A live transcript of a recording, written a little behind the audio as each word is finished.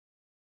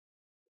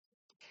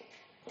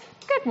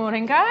Good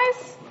morning,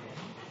 guys.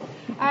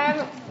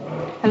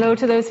 Hello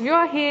to those of you who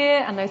are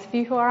here and those of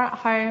you who are at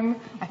home.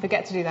 I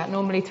forget to do that.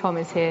 Normally Tom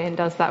is here and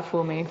does that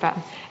for me, but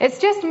it's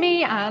just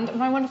me and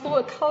my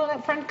wonderful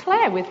friend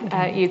Claire with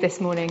you this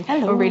morning.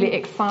 Hello. We're really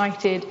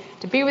excited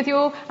to be with you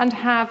all and to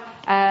have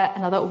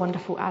another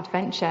wonderful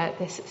adventure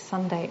this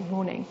Sunday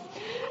morning.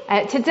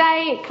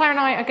 Today, Claire and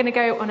I are going to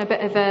go on a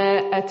bit of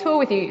a tour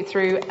with you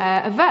through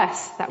a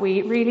verse that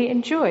we really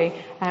enjoy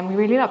and we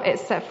really love.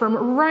 It's from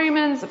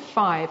Romans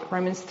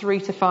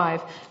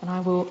 3-5, and I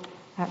will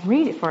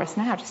read it for us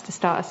now just to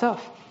start us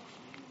off.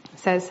 It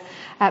says,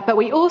 but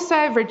we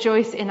also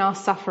rejoice in our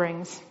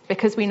sufferings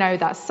because we know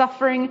that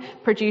suffering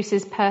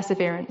produces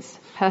perseverance,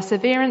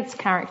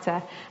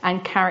 character,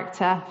 and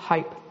character,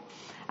 hope.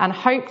 And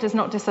hope does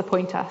not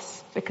disappoint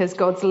us because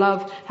God's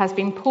love has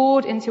been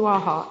poured into our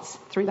hearts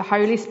through the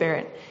Holy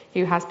Spirit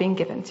who has been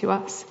given to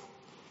us.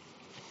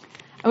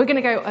 And we're going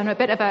to go on a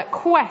bit of a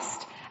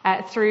quest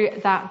through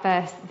that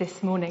verse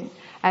this morning.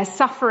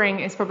 Suffering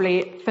is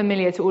probably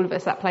familiar to all of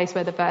us, that place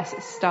where the verse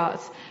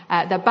starts.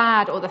 The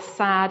bad or the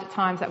sad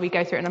times that we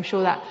go through. And I'm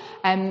sure that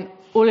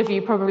all of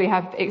you probably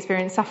have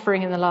experienced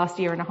suffering in the last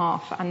year and a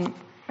half. And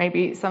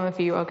maybe some of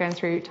you are going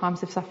through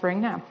times of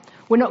suffering now.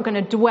 We're not going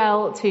to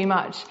dwell too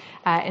much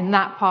in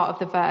that part of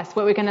the verse.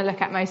 What we're going to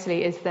look at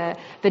mostly is the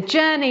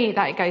journey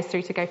that it goes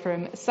through to go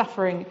from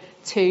suffering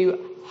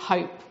to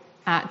hope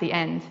at the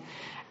end.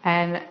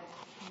 And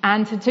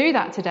to do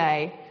that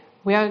today,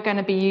 we are going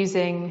to be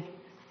using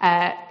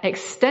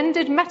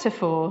extended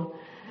metaphor.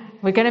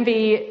 We're going to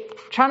be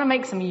trying to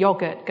make some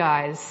yogurt,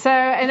 guys. So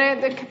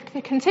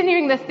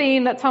continuing the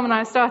theme that Tom and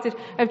I started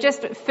of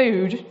just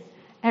food,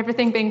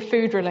 everything being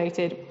food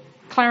related,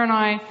 Claire and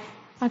I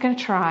are going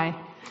to try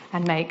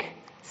and make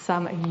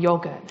some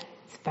yogurt.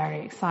 It's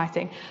very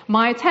exciting.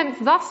 My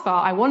attempt thus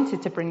far, I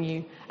wanted to bring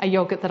you a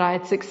yogurt that I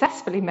had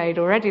successfully made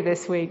already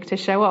this week to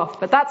show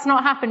off, but that's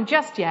not happened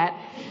just yet.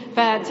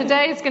 But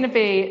today is going to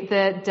be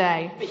the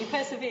day. But you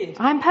persevered.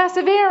 I'm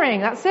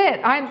persevering, that's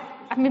it. I'm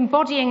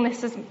embodying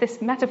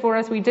this metaphor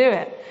as we do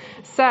it.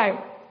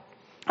 So,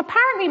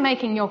 apparently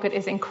making yogurt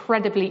is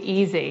incredibly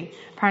easy.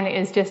 Apparently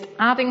it's just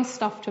adding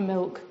stuff to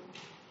milk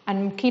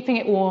and keeping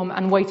it warm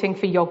and waiting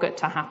for yogurt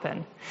to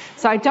happen.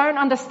 So I don't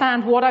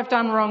understand what I've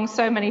done wrong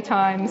so many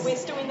times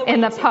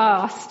in the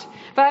past.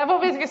 But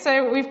obviously,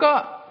 so we've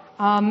got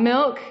our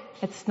milk.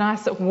 It's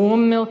nice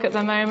warm milk at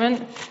the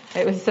moment.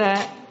 It was.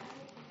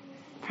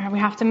 We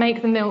have to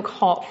make the milk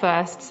hot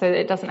first so that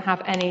it doesn't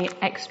have any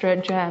extra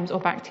germs or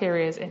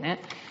bacteria in it.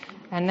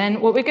 And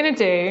then what we're going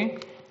to do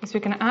is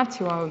we're going to add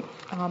to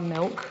our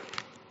milk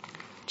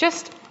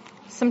just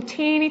some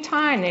teeny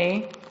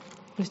tiny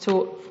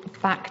little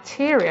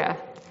bacteria.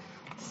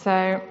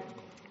 So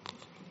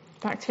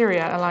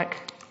bacteria are like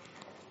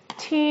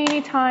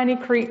teeny tiny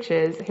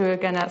creatures who are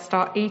going to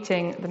start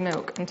eating the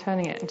milk and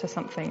turning it into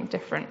something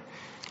different.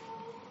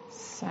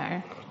 So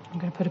I'm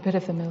going to put a bit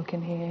of the milk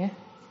in here.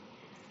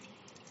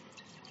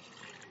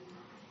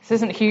 This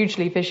isn't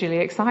hugely visually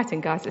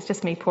exciting, guys. It's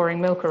just me pouring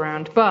milk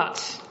around.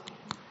 But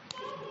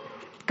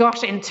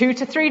gosh, in 2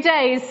 to 3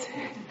 days,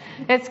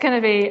 it's going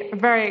to be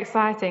very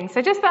exciting.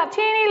 So just that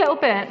teeny little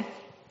bit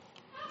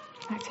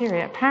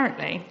bacteria,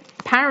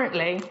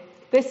 apparently,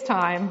 this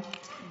time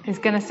is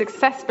going to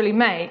successfully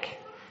make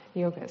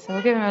yogurt. So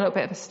we'll give him a little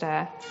bit of a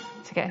stir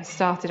to get him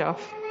started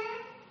off.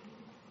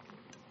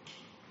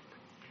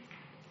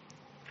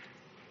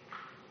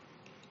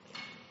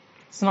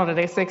 It's not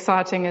as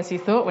exciting as you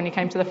thought when you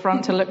came to the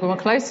front to look more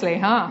closely,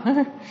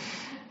 huh?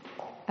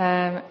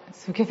 So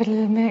we'll give it a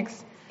little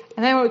mix.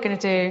 And then what we're going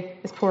to do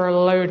is pour a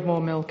load more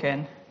milk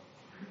in.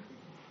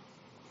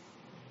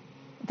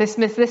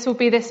 This will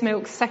be this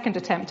milk's second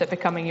attempt at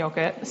becoming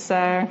yogurt,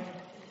 so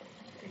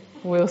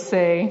we'll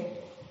see.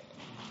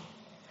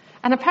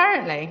 And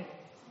apparently,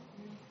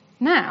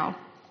 now,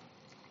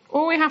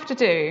 all we have to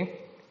do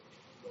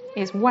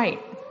is wait.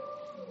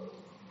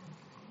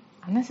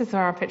 And this is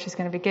where our picture is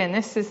going to begin.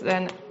 This is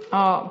then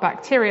our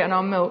bacteria and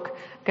our milk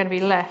going to be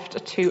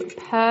left to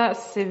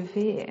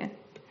persevere,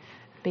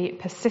 be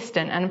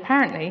persistent. And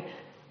apparently,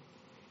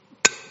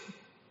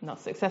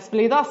 not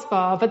successfully thus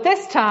far, but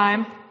this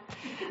time,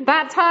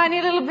 that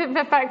tiny little bit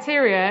of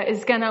bacteria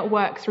is going to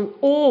work through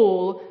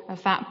all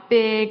of that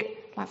big,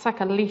 that's like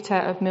a litre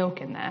of milk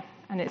in there.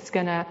 And it's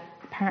going to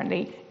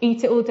apparently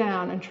eat it all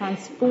down and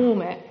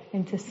transform it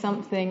into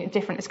something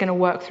different. It's going to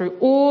work through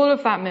all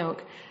of that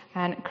milk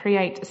and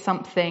create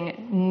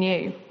something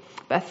new.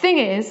 But the thing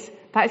is,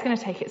 that is going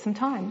to take it some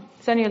time.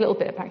 It's only a little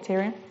bit of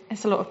bacteria.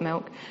 It's a lot of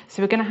milk.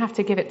 So we're going to have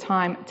to give it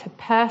time to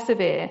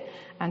persevere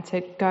and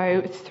to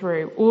go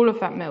through all of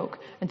that milk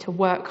and to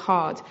work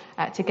hard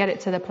to get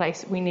it to the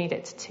place we need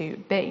it to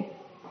be.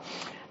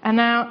 And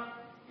now,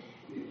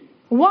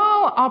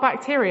 while our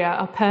bacteria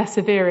are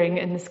persevering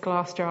in this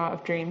glass jar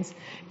of dreams,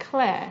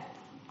 Claire,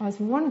 I was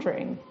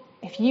wondering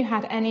if you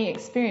had any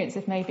experience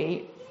of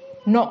maybe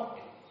not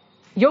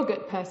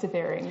yogurt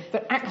persevering,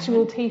 but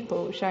actual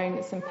people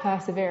showing some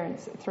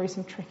perseverance through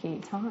some tricky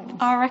times.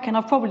 I reckon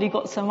I've probably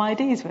got some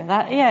ideas with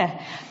that,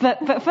 yeah.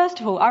 But first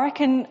of all, I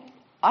reckon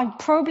I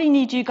probably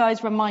need you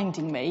guys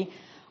reminding me,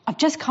 I've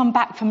just come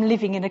back from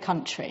living in a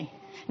country.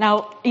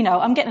 Now,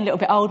 I'm getting a little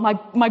bit old.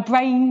 My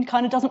brain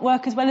kind of doesn't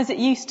work as well as it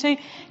used to.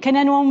 Can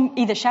anyone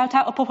either shout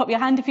out or pop up your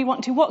hand if you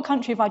want to? What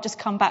country have I just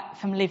come back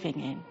from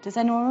living in? Does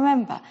anyone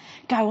remember?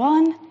 Go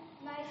on.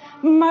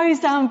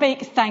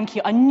 Mozambique. Thank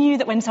you. I knew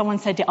that when someone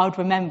said it, I'd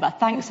remember.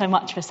 Thanks so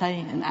much for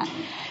saying that.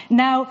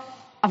 Now,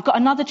 I've got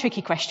another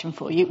tricky question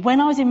for you. When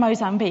I was in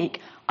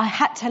Mozambique, I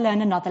had to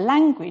learn another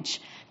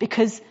language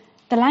because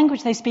the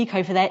language they speak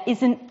over there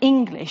isn't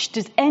English.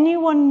 Does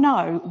anyone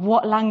know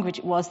what language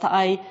it was that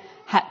I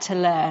had to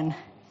learn?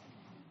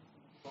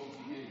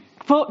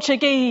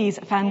 Portuguese.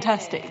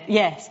 Fantastic.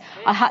 Yes,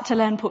 I had to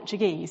learn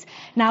Portuguese.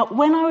 Now,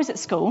 when I was at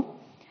school,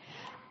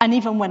 and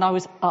even when I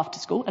was after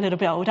school, a little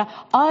bit older,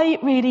 I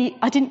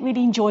didn't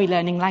really enjoy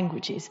learning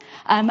languages.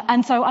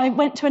 And so I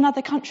went to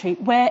another country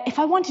where if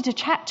I wanted to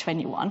chat to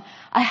anyone,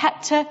 I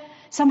had to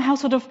somehow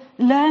sort of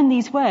learn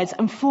these words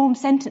and form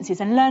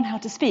sentences and learn how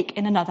to speak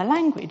in another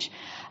language.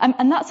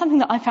 And that's something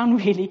that I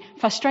found really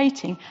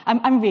frustrating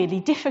and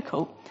really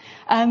difficult.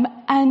 Well,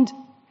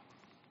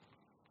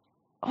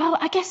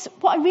 I guess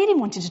what I really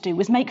wanted to do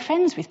was make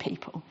friends with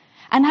people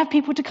and have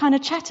people to kind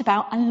of chat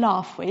about and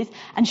laugh with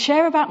and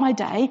share about my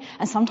day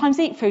and sometimes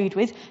eat food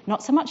with,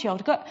 not so much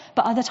yogurt,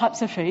 but other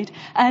types of food.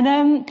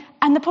 And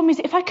the problem is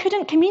if I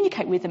couldn't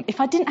communicate with them, if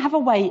I didn't have a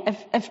way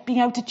of being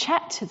able to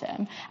chat to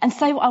them and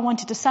say what I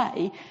wanted to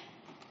say,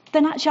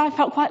 then actually I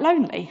felt quite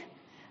lonely.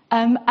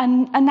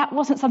 And that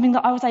wasn't something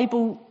that I was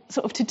able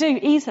sort of to do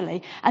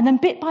easily. And then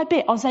bit by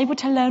bit I was able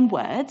to learn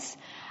words.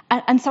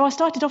 And so I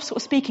started off sort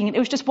of speaking, and it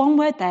was just one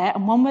word there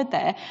and one word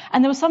there.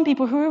 And there were some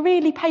people who were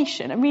really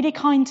patient and really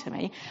kind to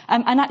me.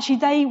 And actually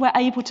they were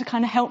able to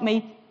kind of help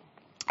me.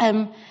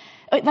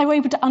 They were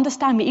able to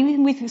understand me,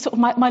 even with sort of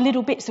my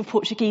little bits of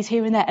Portuguese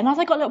here and there. And as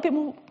I got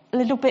a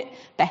little bit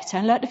better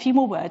and learnt a few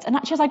more words, and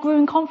actually as I grew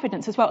in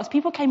confidence as well, as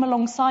people came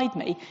alongside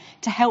me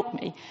to help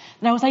me,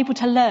 and I was able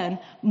to learn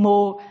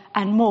more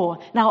and more.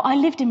 Now, I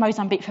lived in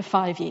Mozambique for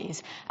 5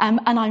 years,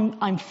 and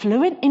I'm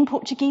fluent in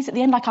Portuguese at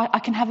the end. Like I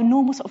can have a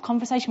normal sort of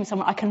conversation with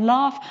someone. I can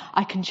laugh,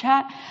 I can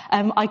chat,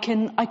 I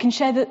can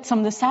share some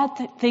of the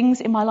sad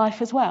things in my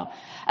life as well.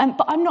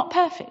 But I'm not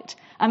perfect,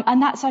 and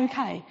that's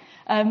okay.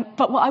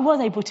 But what I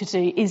was able to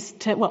do is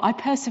I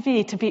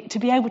persevered to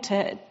be able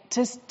to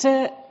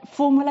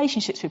form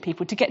relationships with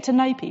people, to get to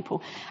know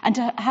people, and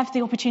to have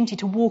the opportunity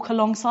to walk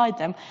alongside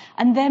them,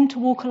 and them to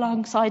walk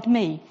alongside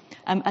me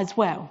as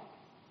well.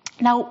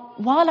 Now,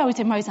 while I was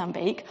in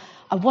Mozambique,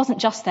 I wasn't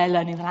just there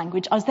learning the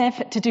language. I was there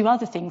to do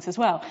other things as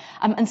well.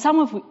 And some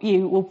of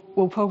you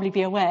will probably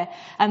be aware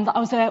that I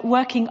was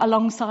working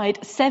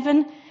alongside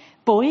 7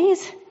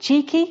 boys,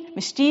 cheeky,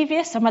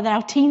 mischievous. Some are now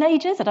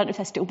teenagers. I don't know if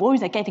they're still boys.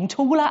 They're getting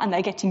taller and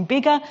they're getting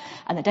bigger,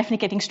 and they're definitely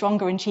getting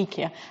stronger and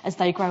cheekier as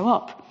they grow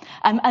up.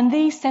 And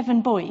these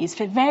 7 boys,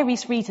 for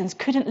various reasons,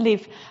 couldn't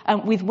live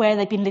with where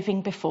they'd been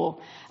living before.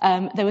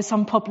 There were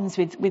some problems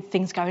with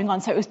things going on,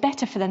 so it was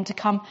better for them to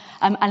come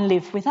and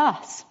live with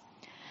us.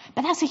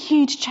 But that's a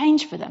huge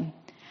change for them.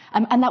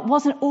 And that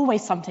wasn't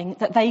always something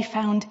that they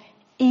found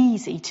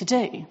easy to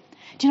do.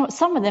 Do you know what?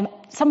 Some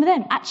of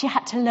them actually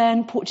had to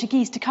learn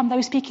Portuguese to come. They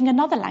were speaking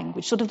another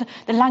language, sort of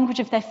the language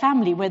of their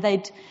family where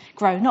they'd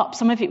grown up.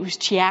 Some of it was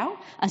Chiao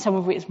and some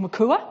of it was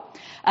Makua.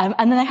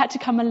 And then they had to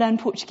come and learn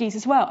Portuguese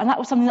as well. And that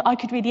was something that I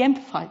could really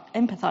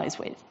empathise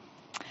with.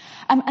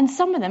 And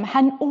some of them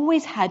hadn't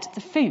always had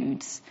the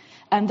foods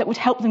that would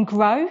help them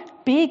grow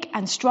big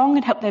and strong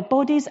and help their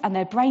bodies and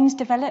their brains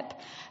develop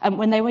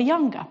when they were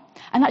younger.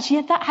 And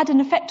actually that had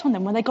an effect on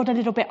them when they got a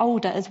little bit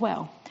older as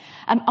well.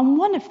 And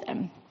one of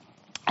them,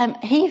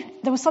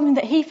 there was something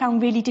that he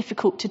found really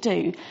difficult to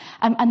do,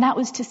 and that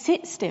was to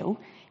sit still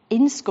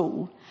in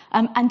school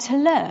and to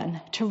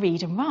learn to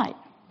read and write.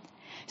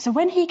 So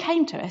when he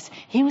came to us,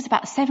 he was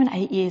about 7,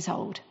 8 years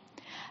old,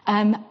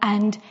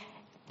 and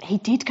he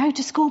did go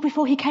to school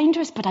before he came to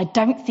us, but I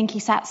don't think he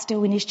sat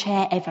still in his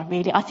chair ever,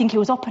 really. I think he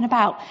was up and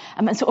about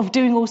and sort of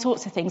doing all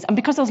sorts of things. And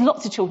because there was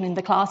lots of children in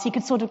the class, he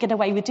could sort of get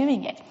away with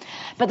doing it.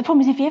 But the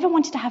problem is, if he ever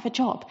wanted to have a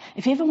job,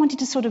 if he ever wanted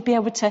to sort of be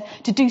able to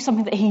do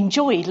something that he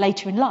enjoyed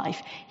later in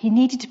life, he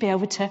needed to be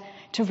able to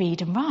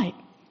read and write.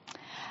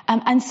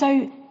 And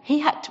so he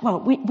had to,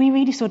 we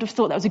really sort of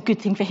thought that was a good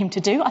thing for him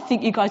to do. I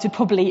think you guys would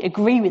probably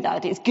agree with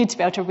that. It's good to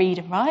be able to read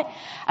and write.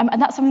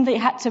 And that's something that he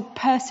had to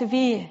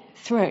persevere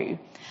through.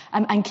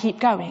 And keep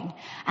going.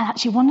 And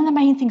actually one of the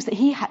main things that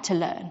he had to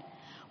learn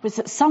was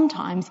that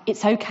sometimes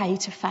it's okay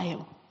to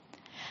fail.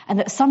 And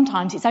that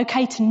sometimes it's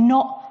okay to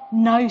not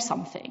know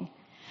something.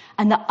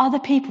 And that other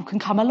people can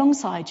come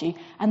alongside you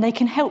and they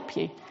can help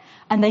you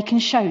and they can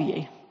show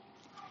you.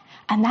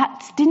 And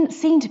that didn't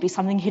seem to be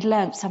something he'd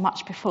learnt so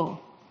much before.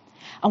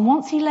 And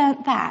once he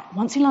learnt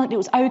it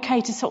was okay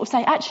to sort of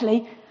say,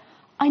 actually,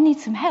 I need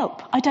some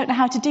help. I don't know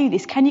how to do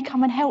this. Can you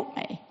come and help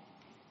me?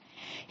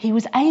 He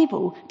was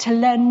able to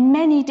learn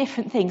many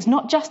different things,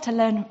 not just to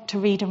learn to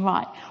read and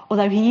write,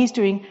 although he is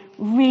doing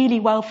really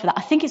well for that.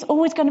 I think it's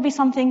always going to be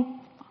something,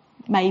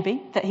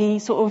 maybe, that he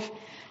sort of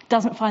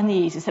doesn't find the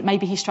easiest, that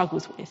maybe he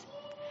struggles with.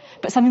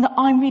 But something that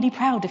I'm really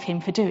proud of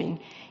him for doing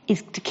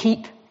is to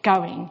keep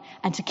going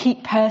and to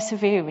keep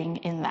persevering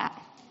in that.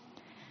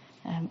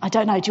 I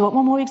don't know, do you want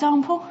one more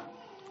example?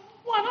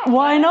 Why not?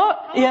 Why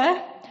not?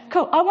 Yeah?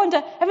 Cool. I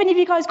wonder, have any of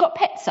you guys got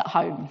pets at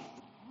home?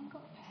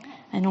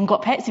 Anyone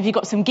got pets? Have you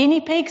got some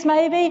guinea pigs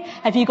maybe?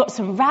 Have you got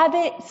some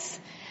rabbits?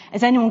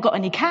 Has anyone got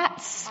any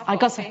cats? I've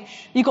got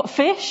fish. You got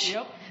fish?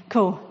 Yep.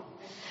 Cool.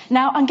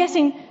 Now, I'm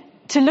guessing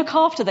to look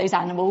after those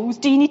animals,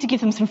 do you need to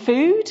give them some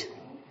food?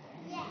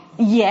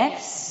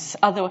 Yes.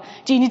 Otherwise,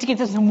 do you need to give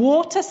them some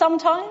water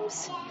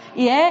sometimes?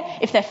 Yeah.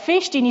 If they're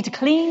fish, do you need to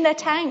clean their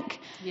tank?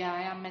 Yeah,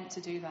 I am meant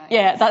to do that.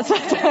 Yeah, that's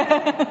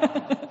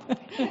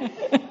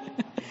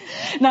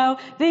Now,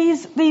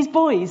 these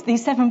boys,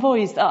 these 7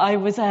 boys that I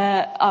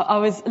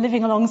was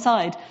living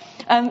alongside,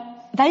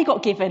 they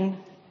got given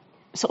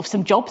sort of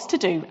some jobs to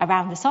do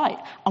around the site,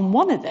 and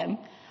one of them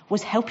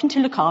was helping to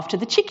look after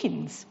the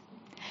chickens.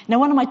 Now,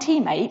 one of my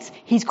teammates,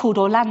 he's called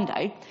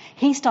Orlando,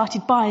 he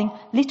started buying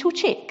little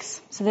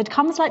chicks. So they'd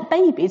come as like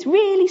babies,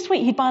 really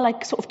sweet. He'd buy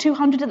like sort of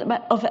 200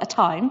 of at a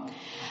time.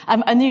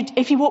 And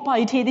if you walk by,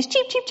 you'd hear this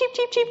cheep, cheep, cheep,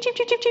 cheep, cheep, cheep,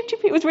 cheep, cheep, cheep,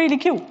 cheep. It was really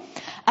cool.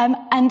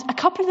 And a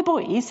couple of the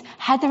boys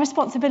had the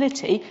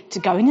responsibility to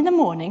go in the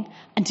morning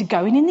and to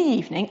go in the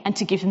evening and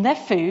to give them their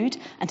food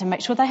and to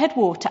make sure they had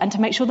water and to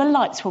make sure the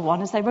lights were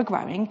on as they were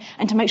growing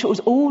and to make sure it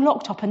was all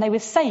locked up and they were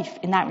safe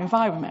in that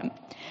environment.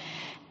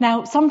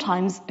 Now,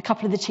 sometimes a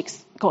couple of the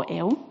chicks got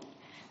ill,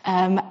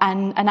 and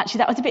actually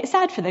that was a bit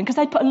sad for them because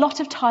they'd put a lot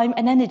of time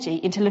and energy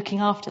into looking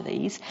after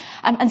these.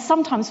 And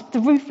sometimes the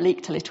roof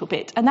leaked a little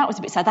bit, and that was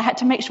a bit sad. They had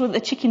to make sure that the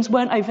chickens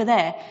weren't over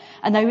there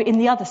and they were in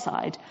the other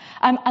side.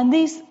 And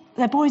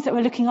the boys that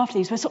were looking after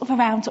these were sort of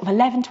around sort of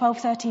 11, 12,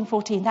 13,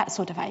 14, that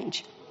sort of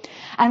age.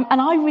 And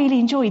I really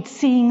enjoyed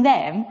seeing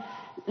them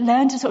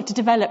learn to sort of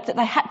develop that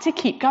they had to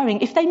keep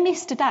going. If they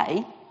missed a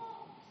day,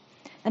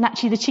 then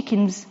actually the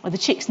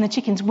chicks and the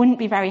chickens wouldn't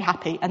be very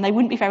happy and they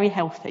wouldn't be very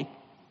healthy.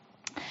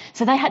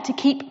 So they had to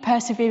keep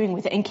persevering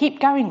with it and keep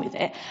going with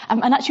it.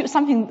 And actually it was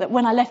something that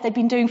when I left they'd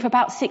been doing for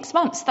about 6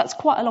 months. That's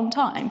quite a long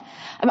time.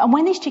 And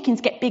when these chickens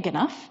get big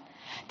enough,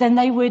 then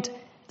they would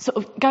sort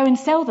of go and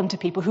sell them to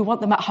people who want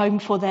them at home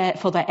for their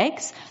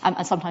eggs,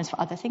 and sometimes for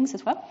other things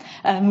as well.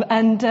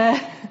 And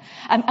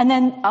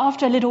then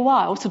after a little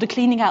while, sort of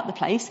cleaning out the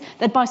place,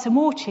 they'd buy some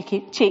more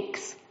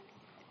chicks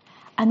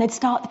and they'd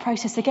start the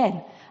process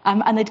again.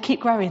 And they'd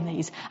keep growing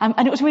these.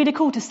 And it was really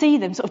cool to see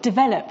them sort of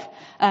develop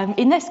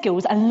in their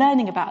skills and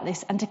learning about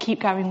this and to keep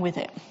going with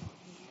it.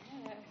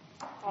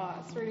 Oh,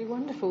 that's really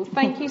wonderful.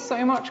 Thank you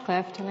so much,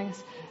 Claire, for telling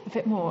us a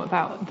bit more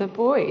about the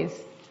boys.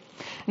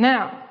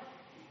 Now,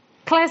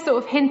 Claire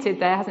sort of hinted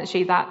there, hasn't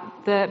she, that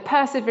the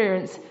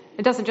perseverance,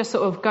 it doesn't just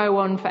sort of go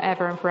on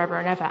forever and forever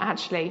and ever.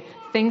 Actually,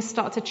 things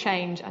start to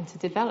change and to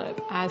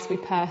develop as we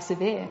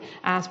persevere,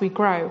 as we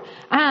grow.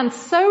 And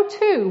so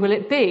too will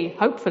it be,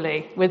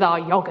 hopefully, with our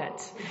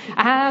yoghurt.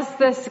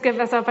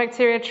 As our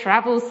bacteria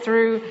travels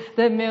through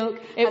the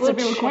milk, it will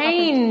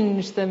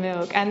change the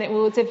milk and it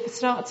will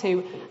start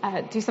to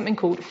do something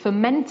called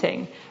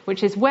fermenting,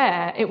 which is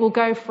where it will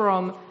go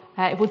from,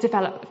 it will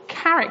develop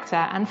character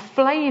and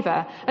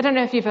flavour. I don't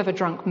know if you've ever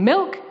drunk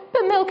milk,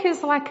 but milk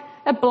is like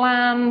a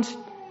bland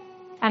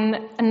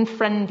and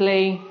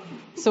friendly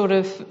sort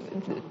of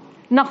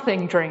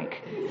nothing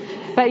drink.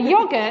 But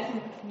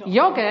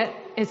yogurt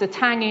is a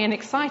tangy and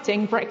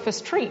exciting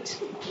breakfast treat.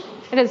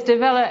 It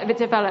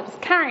develops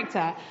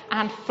character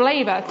and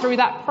flavour through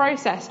that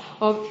process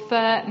of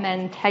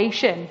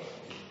fermentation.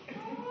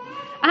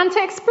 And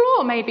to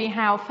explore maybe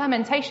how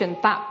fermentation,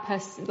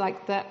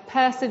 the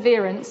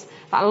perseverance,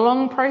 that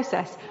long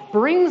process,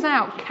 brings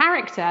out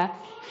character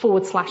 /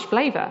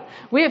 flavour.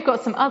 We have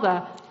got some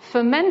other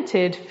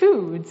fermented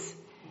foods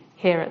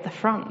here at the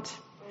front.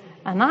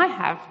 And I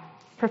have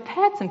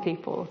prepared some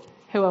people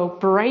who are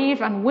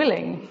brave and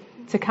willing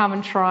to come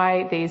and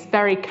try these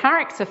very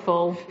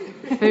characterful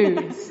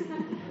foods.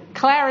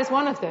 Claire is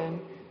one of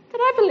them. But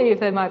I believe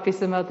there might be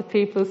some other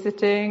people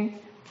sitting,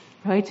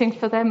 waiting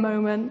for their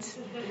moment,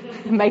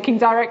 making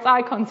direct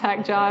eye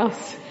contact,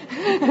 Giles.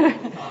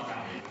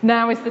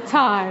 Now is the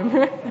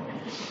time.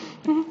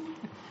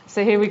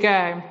 So here we go.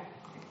 I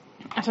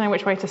don't know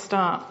which way to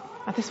start.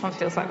 Oh, this one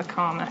feels like the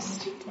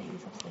calmest.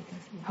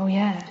 Oh,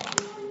 yeah.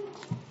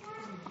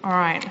 All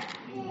right.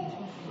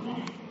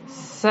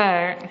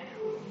 So,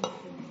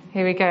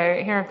 here we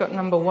go. Here I've got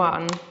number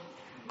 1.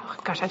 Oh,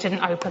 gosh, I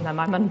didn't open them.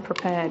 I'm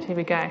unprepared. Here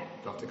we go.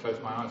 Do I have to close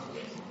my eyes for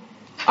this?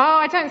 Oh,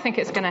 I don't think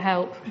it's going to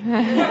help.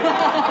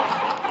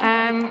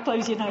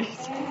 Close your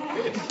nose.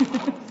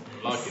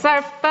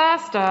 So,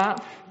 first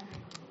up,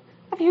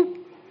 have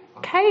you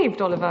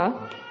caved, Oliver?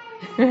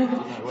 I don't know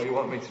where you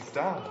want me to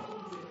stand.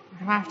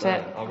 I have to.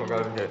 I've got to go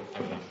over here.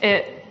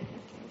 It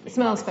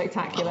smells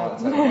spectacular.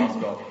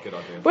 Good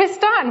idea. We're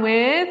starting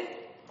with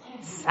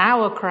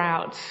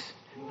sauerkraut.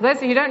 For those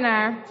of you who don't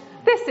know,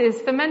 this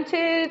is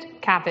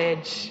fermented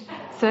cabbage.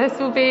 So this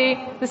will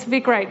be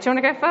great. Do you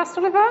want to go first,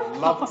 Oliver?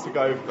 Love to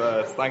go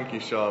first. Thank you,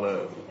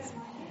 Charlotte.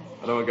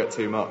 I don't want to get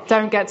too much.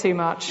 Don't get too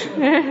much.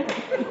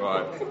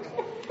 Right.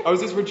 Oh,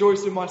 is this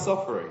rejoicing my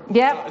suffering?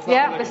 Yep, Is that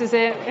yep, the this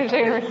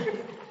lyric? is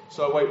it.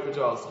 So I wait for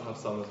Giles to have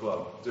some as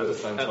well. Do it at the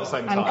same time. At the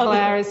same And time.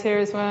 Claire is here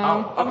as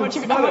well. I can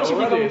smell it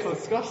already. It's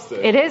disgusting.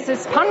 It is,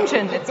 it's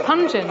pungent, it's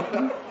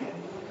pungent.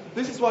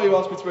 This is why you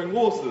asked me to bring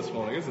water this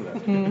morning, isn't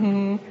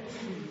it?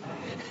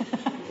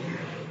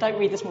 Don't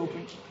read the small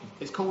print.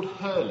 It's called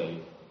Hurley.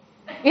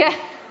 Yeah.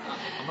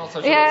 I'm not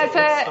so sure Yeah, it's a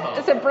good start.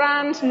 it's a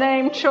brand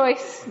name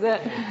choice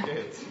that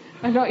Good.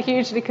 I'm not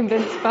hugely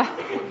convinced by.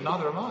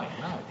 Neither am I,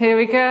 no. Here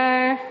we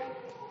go.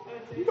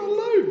 You got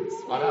loads.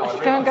 I know, I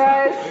Come on,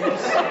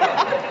 realised.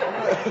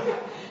 guys.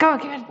 Go on,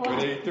 give it. We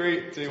need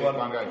 3, 2, 1.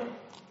 One go.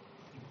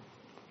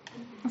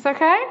 It's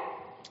okay?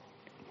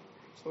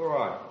 It's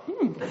alright.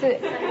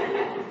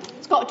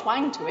 It's got a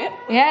twang to it.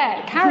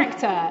 Yeah,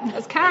 character.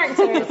 It's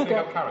character. It's Definitely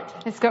got, got character.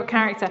 it's got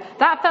character.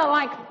 That felt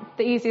like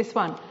the easiest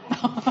one.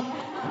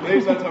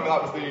 Please don't tell me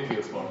that was the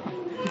easiest one.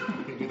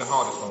 You do the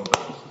hardest one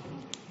first.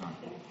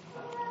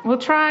 We'll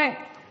try.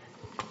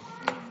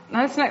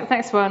 Now this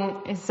next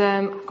one is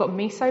I've got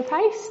miso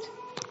paste.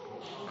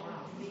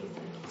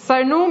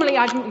 So normally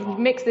I'd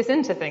mix this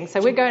into things.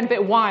 So we're going a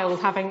bit wild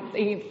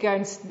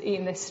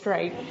eating this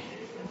straight.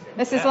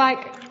 This is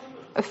like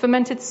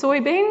fermented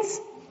soybeans.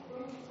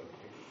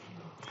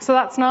 So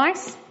that's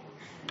nice.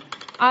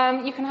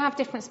 You can have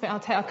different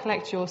spoons. I'll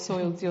collect your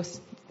those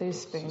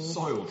spoons.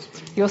 Soiled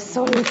spoon. Your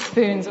soiled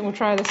spoons, and we'll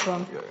try this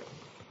one.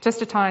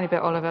 Just a tiny bit,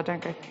 Oliver.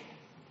 Don't go,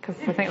 because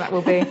I think that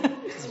will be.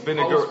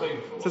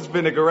 It says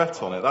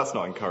vinaigrette on it. That's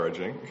not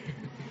encouraging.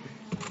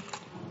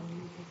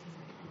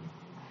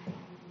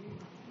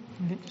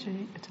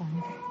 Literally a tiny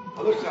bit.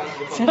 I looked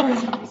at it and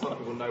some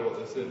people know what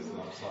this is, and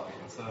I'm slightly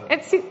concerned.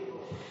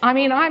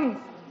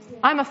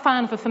 I'm a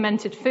fan of a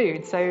fermented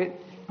food, so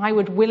I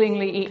would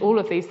willingly eat all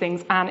of these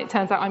things, and it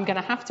turns out I'm going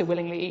to have to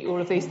willingly eat all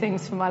of these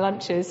things for my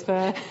lunches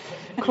for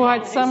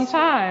quite some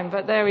time.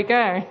 But there we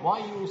go.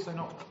 Why are you also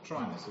not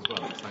trying this as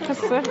well? At the same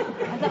Just, time?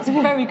 That's a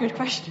very good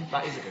question.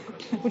 That is a good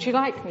question. would you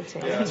like me to?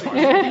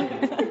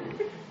 Yeah.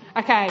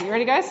 Okay, you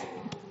ready, guys?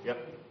 Yep.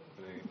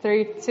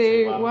 3,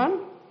 2, 1.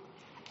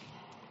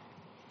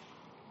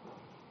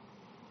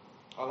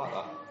 I like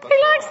that. Who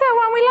likes that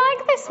one? We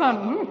like this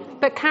one.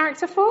 But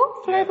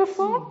characterful,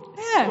 flavourful.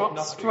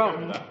 Yeah.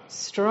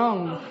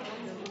 Strong.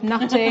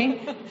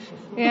 Nutty.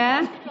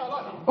 Yeah.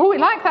 Oh, we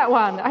like that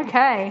one.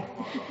 Okay.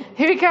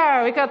 Here we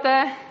go. We got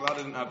the. Glad I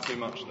didn't have too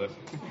much though.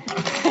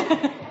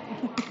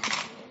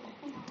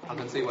 I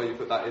can see why you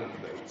put that in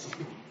things.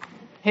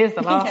 Here's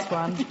the last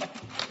one.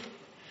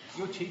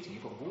 You're cheating,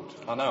 you've got water.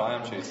 I know, I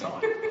am cheating.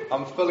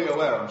 I'm fully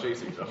aware I'm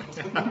cheating, John.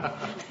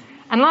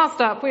 And last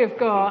up, we've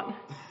got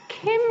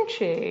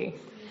kimchi.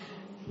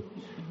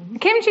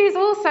 Kimchi is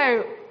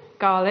also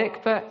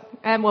garlic, but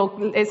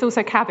it's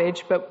also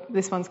cabbage, but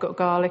this one's got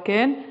garlic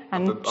in,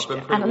 and I've been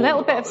pretty and a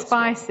little warned bit about of this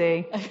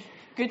spicy.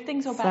 Good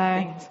things or bad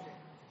So- things?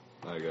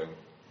 There you go.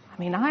 I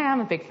mean, I am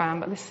a big fan,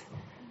 but this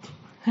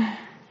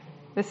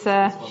This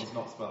one's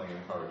not smelling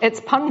encouraging.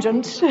 it's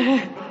pungent.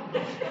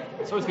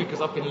 It's always good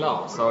because I've been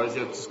last, so it's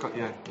just got,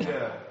 yeah.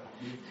 Yeah.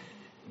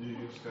 You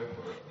just go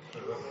for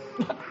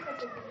it.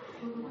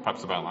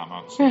 Perhaps about that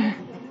much.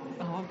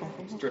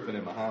 It's dripping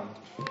in my hand.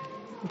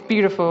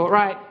 Beautiful.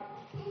 Right.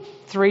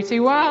 3,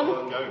 2, 1.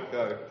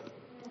 Go.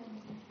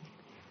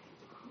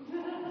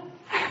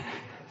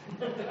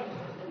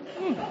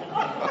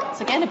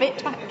 It's again a bit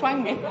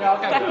twangy. Yeah, I'll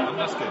go with that.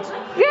 That's good.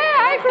 Yeah,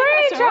 I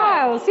agree, That's all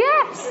Giles.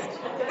 Yes.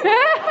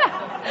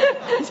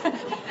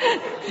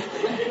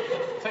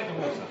 Take the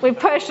water. We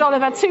pushed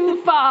Oliver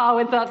too far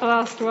with that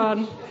last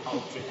one.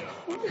 Oh, dear.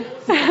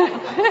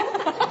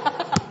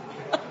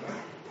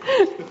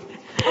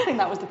 I think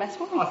that was the best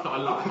one. I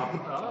like that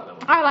one.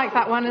 I like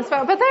that one as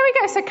well. But there we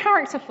go. So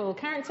characterful.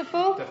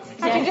 Characterful.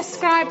 Definitely. How do you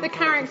describe the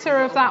character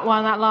of that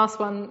one? That last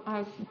one.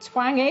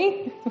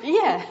 Twangy.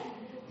 Yeah.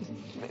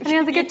 Any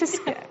other good?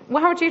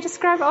 How would you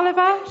describe it,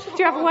 Oliver?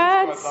 Do you have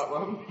words? That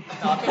one.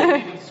 No, I think we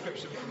need a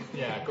description from...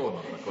 Yeah, go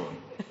on.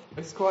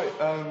 It's quite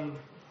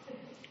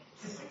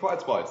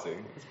spicy.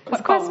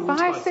 It's quite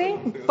spicy.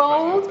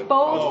 Bold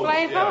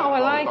flavour. yeah, Oh, I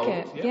like bold.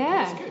 it.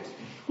 Yeah, that's good.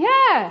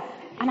 Yeah.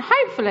 And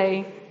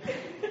hopefully.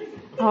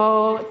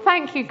 Oh,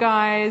 thank you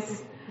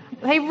guys.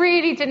 They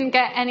really didn't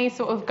get any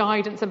sort of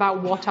guidance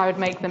about what I would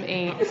make them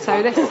eat.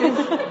 So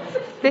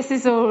this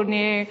is all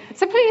new.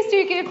 So please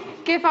do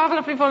give our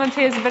lovely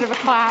volunteers a bit of a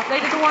clap. They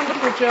did a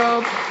wonderful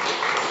job.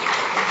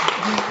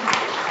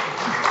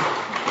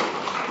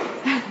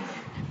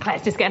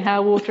 Claire's just getting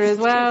her water as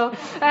well.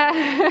 So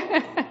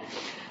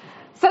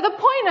the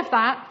point of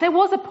that, there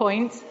was a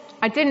point.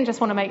 I didn't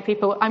just want to make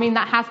people,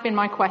 that has been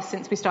my quest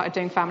since we started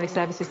doing family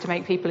services, to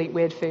make people eat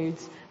weird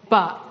foods.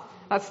 But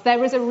there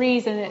was a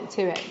reason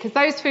to it, because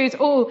those foods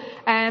all,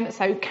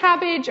 so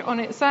cabbage on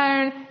its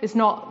own is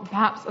not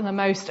perhaps the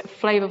most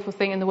flavourful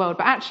thing in the world,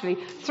 but actually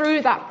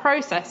through that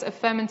process of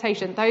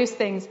fermentation, those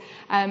things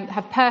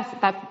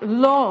have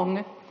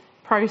long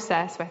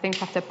process where things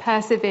have to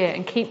persevere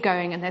and keep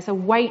going, and there's a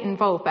weight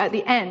involved. But at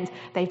the end,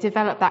 they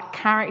develop that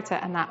character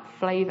and that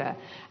flavour.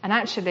 And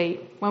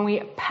actually, when we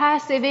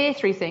persevere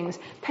through things,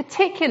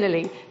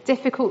 particularly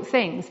difficult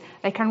things,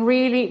 they can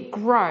really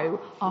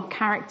grow our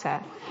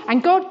character.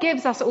 And God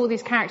gives us all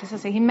these characters.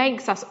 So He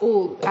makes us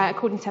all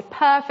according to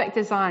perfect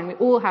design. We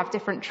all have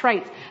different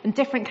traits and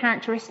different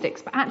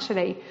characteristics. But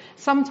actually,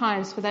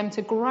 sometimes for them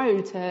to grow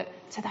to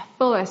the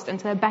fullest and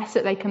to the best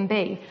that they can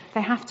be,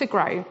 they have to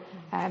grow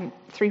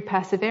through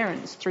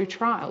perseverance, through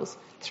trials,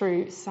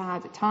 through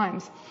sad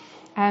times.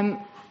 I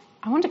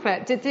wonder,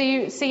 Claire, did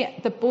you see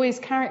the boys'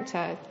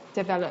 character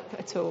develop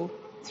at all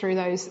through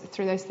those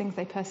things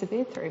they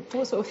persevered through?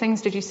 What sort of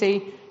things did you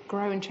see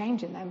grow and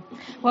change in them?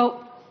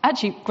 Well,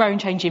 actually grow and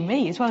change in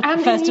me as well,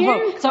 and first of all.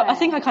 Claire. So I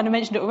think I kind of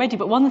mentioned it already,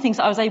 but one of the things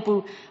that I was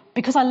able,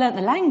 because I learnt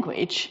the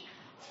language,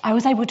 I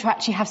was able to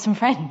actually have some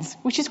friends,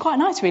 which is quite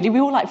nice, really.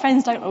 We all like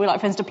friends, don't we? We like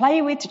friends to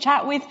play with, to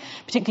chat with,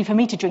 particularly for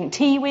me to drink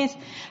tea with,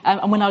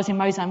 and when I was in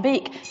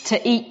Mozambique, to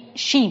eat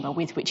shima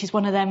with, which is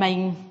one of their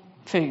main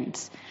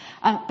foods.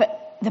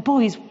 But the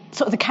boys,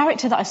 sort of the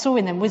character that I saw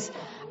in them was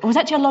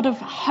actually a lot of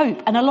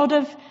hope and a lot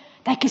of,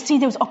 they could see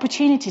there was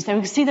opportunities, they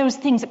could see there was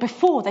things that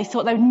before they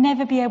thought they would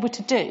never be able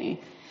to do.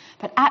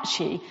 But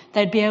actually,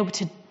 they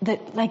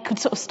could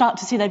sort of start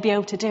to see they'd be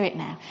able to do it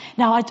now.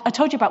 Now, I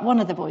told you about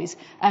one of the boys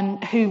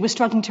who was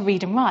struggling to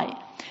read and write.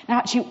 Now,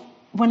 actually,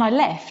 when I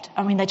left,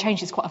 I mean, they change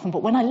this quite often,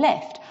 but when I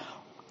left,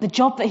 the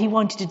job that he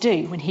wanted to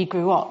do when he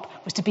grew up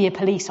was to be a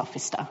police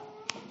officer.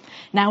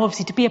 Now,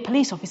 obviously, to be a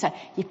police officer,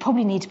 you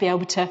probably need to be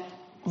able to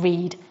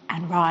read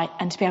and write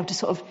and to be able to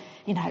sort of,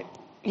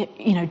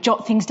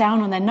 jot things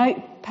down on their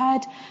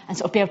notepad and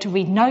sort of be able to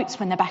read notes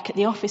when they're back at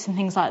the office and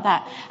things like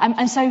that.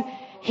 And so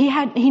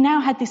he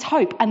now had this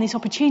hope and this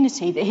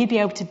opportunity that he'd be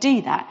able to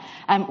do that,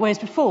 whereas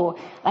before,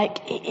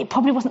 it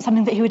probably wasn't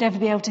something that he would ever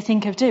be able to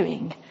think of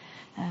doing.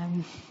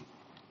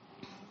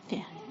 Do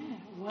you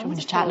want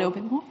to chat a little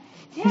bit more?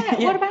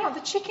 Yeah. What about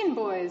the chicken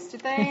boys?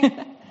 Did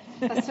they?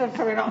 That's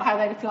probably not how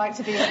they'd like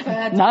to be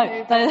referred to.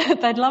 No,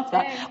 they'd love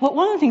that. Yeah. Well,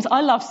 one of the things I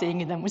loved seeing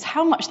in them was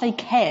how much they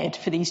cared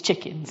for these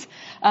chickens.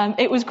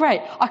 It was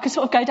great. I could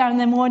sort of go down in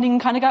the morning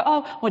and kind of go,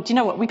 oh, well, do you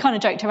know what? We kind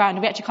of joked around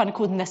and we actually kind of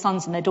called them their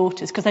sons and their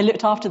daughters because they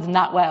looked after them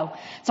that well.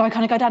 So I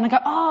kind of go down and go,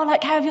 oh,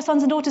 how have your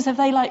sons and daughters? Have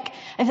they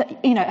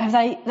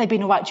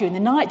been all right during the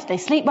night? Did they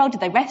sleep well?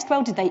 Did they rest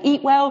well? Did they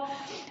eat well?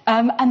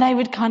 And they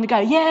would kind of go,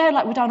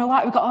 yeah, we're done all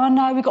right. We've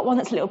got one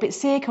that's a little bit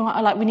sick,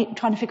 and we need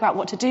trying to figure out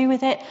what to do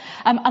with it.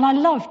 And I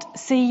loved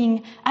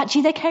seeing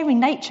actually their caring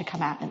nature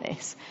come out in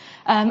this,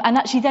 and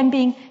actually them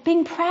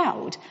being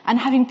proud and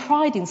having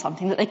pride in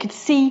something that they could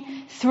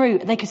see through.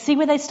 They could see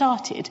where they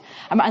started,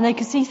 and they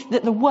could see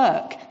that the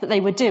work that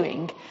they were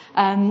doing,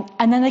 and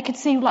then they could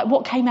see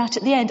what came out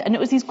at the end, and it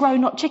was these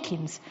grown-up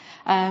chickens,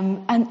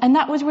 and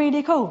that was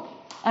really cool.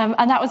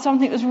 And that was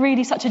something that was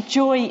really such a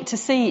joy to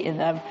see in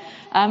them.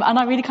 And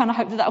I really kind of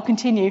hope that will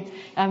continue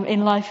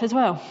in life as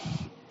well.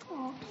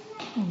 Oh,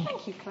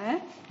 thank you,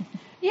 Claire.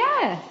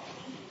 Yeah.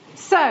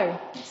 So,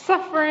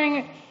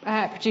 suffering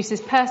produces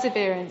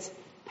perseverance.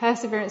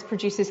 Perseverance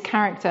produces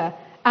character.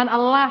 And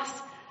alas,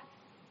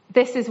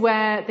 this is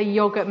where the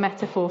yoghurt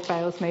metaphor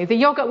fails me.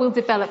 The yoghurt will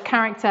develop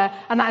character,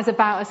 and that is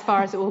about as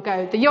far as it will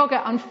go. The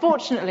yoghurt,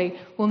 unfortunately,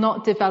 will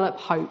not develop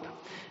hope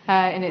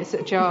in its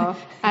jar.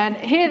 And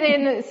here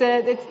then,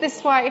 it's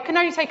this way, it can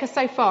only take us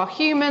so far.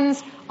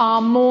 Humans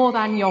are more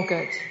than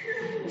yoghurt.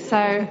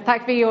 So that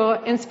could be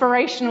your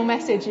inspirational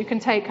message you can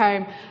take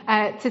home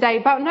today.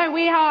 But no,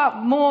 we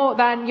are more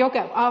than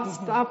yoghurt.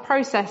 Our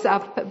process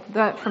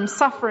from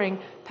suffering,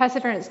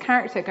 perseverance,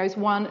 character goes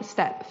one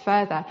step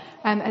further.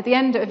 At the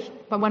end of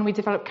when we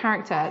develop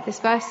character, this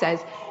verse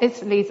says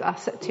it leads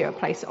us to a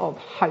place of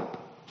hope.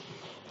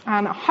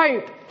 And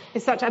hope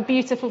is such a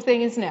beautiful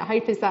thing, isn't it?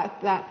 Hope is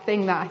that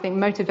thing that I think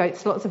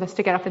motivates lots of us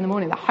to get up in the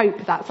morning, the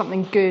hope that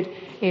something good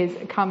is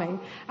coming.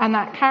 And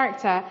that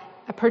character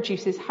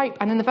produces hope.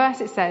 And in the verse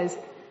it says,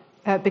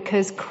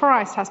 because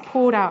Christ has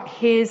poured out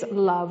his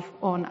love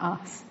on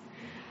us.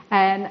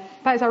 And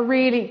that is a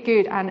really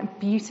good and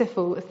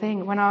beautiful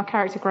thing. When our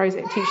character grows,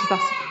 it teaches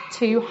us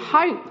to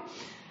hope.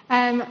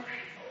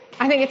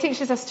 I think it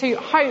teaches us to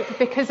hope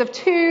because of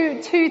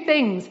two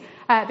things.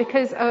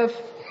 Because of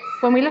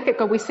when we look at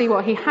God, we see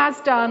what he has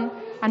done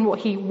and what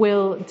he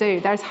will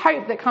do. There's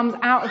hope that comes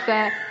out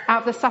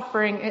of the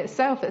suffering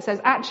itself that says,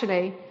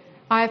 actually,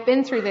 I have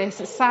been through this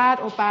sad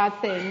or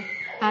bad thing,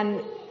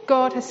 and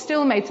God has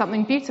still made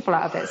something beautiful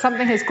out of it.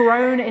 Something has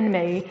grown in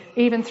me,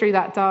 even through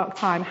that dark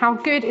time. How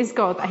good is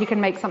God that he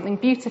can make something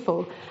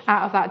beautiful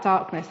out of that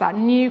darkness, that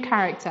new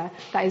character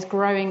that is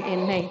growing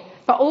in me.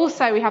 But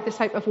also we have this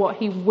hope of what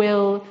he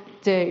will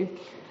do.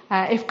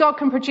 If God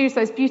can produce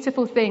those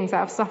beautiful things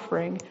out of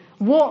suffering,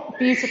 what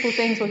beautiful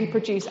things will he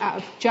produce out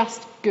of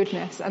just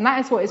goodness? And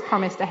that is what is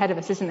promised ahead of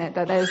us, isn't it?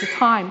 That there is a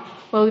time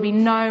where there will be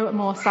no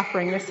more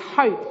suffering. This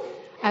hope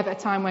of a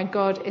time when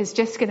God is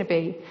just going to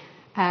be,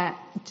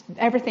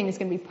 everything is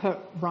going to be put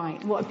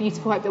right. What a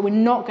beautiful hope that we're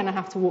not going to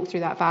have to walk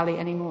through that valley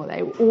anymore.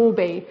 They will all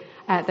be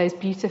those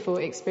beautiful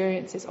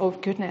experiences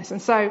of goodness.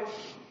 And so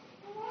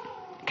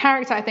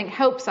character, I think,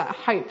 helps that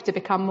hope to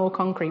become more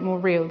concrete, more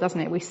real,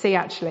 doesn't it? We see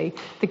actually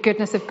the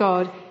goodness of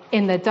God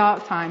in the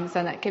dark times,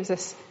 and that gives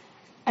us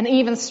an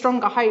even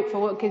stronger hope for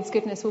what God's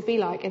goodness will be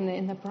like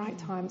in the bright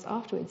times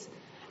afterwards.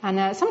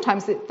 And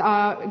sometimes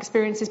our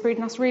experiences breed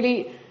in us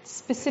really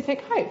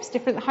specific hopes,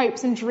 different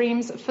hopes and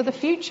dreams for the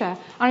future.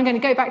 I'm going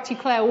to go back to you,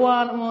 Claire,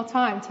 one more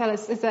time. Tell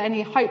us, is there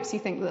any hopes you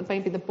think that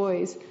maybe the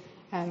boys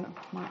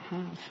might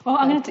have?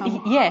 Well,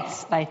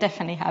 yes, they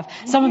definitely have.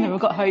 Some of them have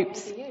got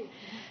hopes.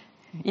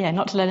 Yeah,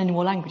 not to learn any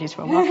more languages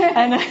for a while.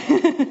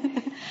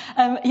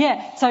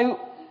 So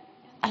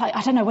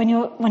I don't know, when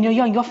you're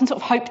young, you often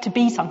sort of hope to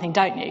be something,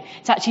 don't you?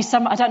 It's actually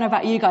I don't know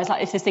about you guys,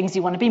 like if there's things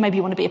you want to be, maybe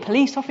you want to be a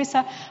police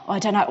officer, or I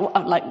don't know,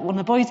 like one of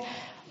the boys,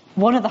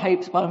 one of the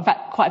hopes, well, in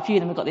fact, quite a few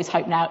of them have got this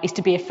hope now, is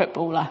to be a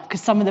footballer,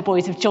 because some of the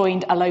boys have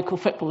joined a local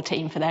football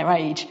team for their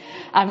age.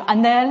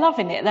 And they're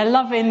loving it. They're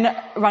loving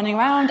running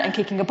around and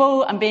kicking a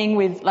ball and being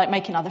with, like,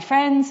 making other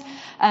friends.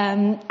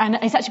 And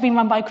it's actually been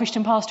run by a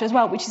Christian pastor as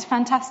well, which is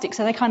fantastic.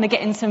 So they kind of get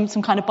in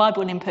some kind of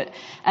Bible input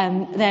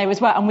there as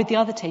well, and with the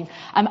other team.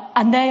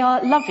 And they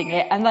are loving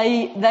it, and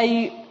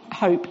they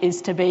hope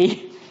is to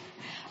be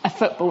a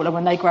footballer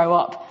when they grow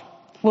up.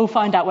 We'll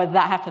find out whether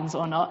that happens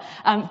or not.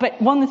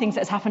 But one of the things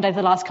that's happened over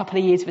the last couple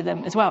of years with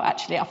them as well,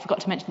 actually, I forgot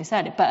to mention this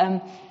earlier,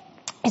 but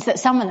is that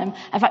some of them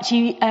have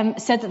actually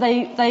said that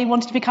they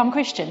wanted to become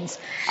Christians.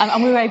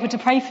 And we were able to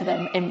pray for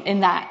them in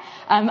that.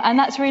 And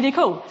that's really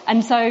cool.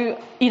 And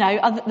so,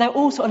 they're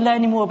all sort of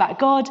learning more about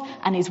God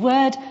and His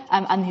Word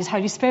and His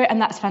Holy Spirit, and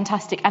that's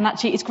fantastic. And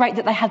actually, it's great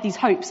that they have these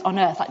hopes on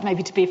earth, like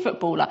maybe to be a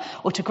footballer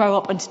or to grow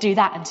up and to do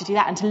that and to do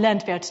that and to learn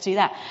to be able to do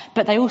that.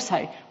 But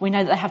we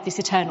know that they have this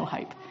eternal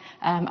hope.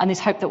 And this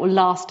hope that will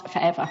last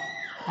forever.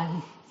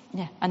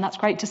 And that's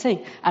great to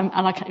see. And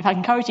if I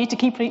encourage you to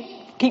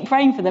keep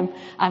praying for them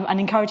and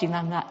encouraging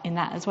them in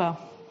that as well.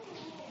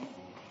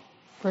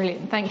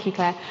 Brilliant. Thank you,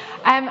 Claire.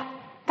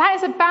 That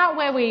is about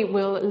where we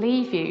will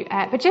leave you.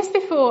 But just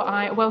before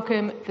I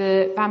welcome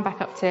the band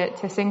back up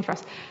to sing for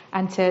us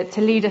and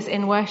to lead us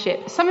in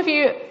worship, some of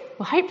you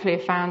will hopefully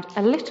have found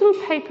a little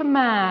paper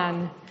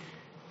man.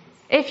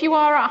 If you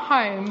are at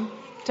home,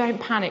 don't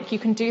panic. You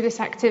can do this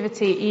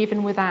activity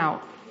even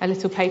without a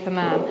little paper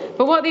man.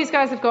 But what these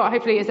guys have got,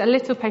 hopefully, is a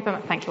little paper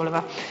man. Thank you,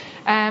 Oliver.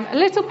 A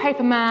little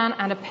paper man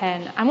and a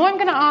pen. And what I'm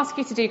going to ask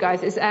you to do,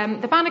 guys, is the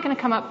band are going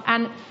to come up,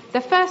 and the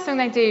first thing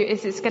they do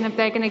is they're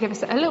going to give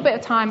us a little bit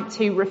of time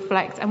to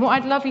reflect. And what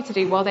I'd love you to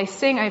do while they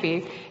sing over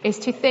you is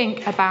to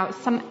think about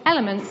some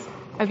elements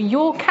of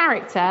your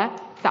character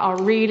that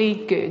are really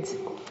good.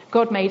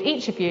 God made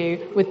each of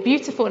you with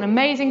beautiful and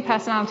amazing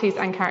personalities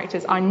and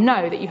characters. I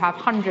know that you have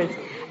hundreds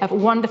of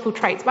wonderful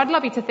traits, but I'd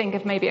love you to think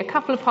of maybe a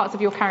couple of parts of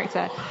your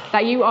character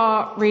that you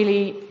are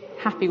really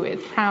happy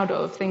with, proud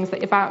of, things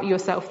that about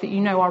yourself that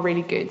you know are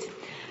really good.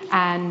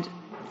 And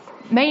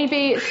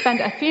maybe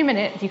spend a few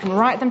minutes, you can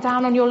write them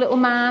down on your little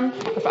man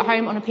or at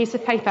home on a piece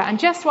of paper. And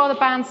just while the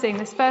band sing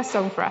this first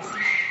song for us,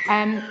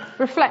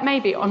 reflect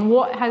maybe on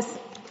what has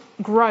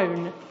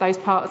grown those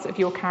parts of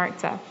your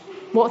character.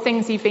 What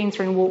things you've been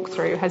through and walked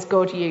through has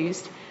God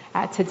used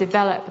to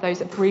develop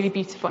those really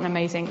beautiful and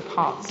amazing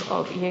parts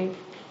of you.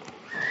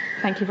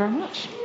 Thank you very much.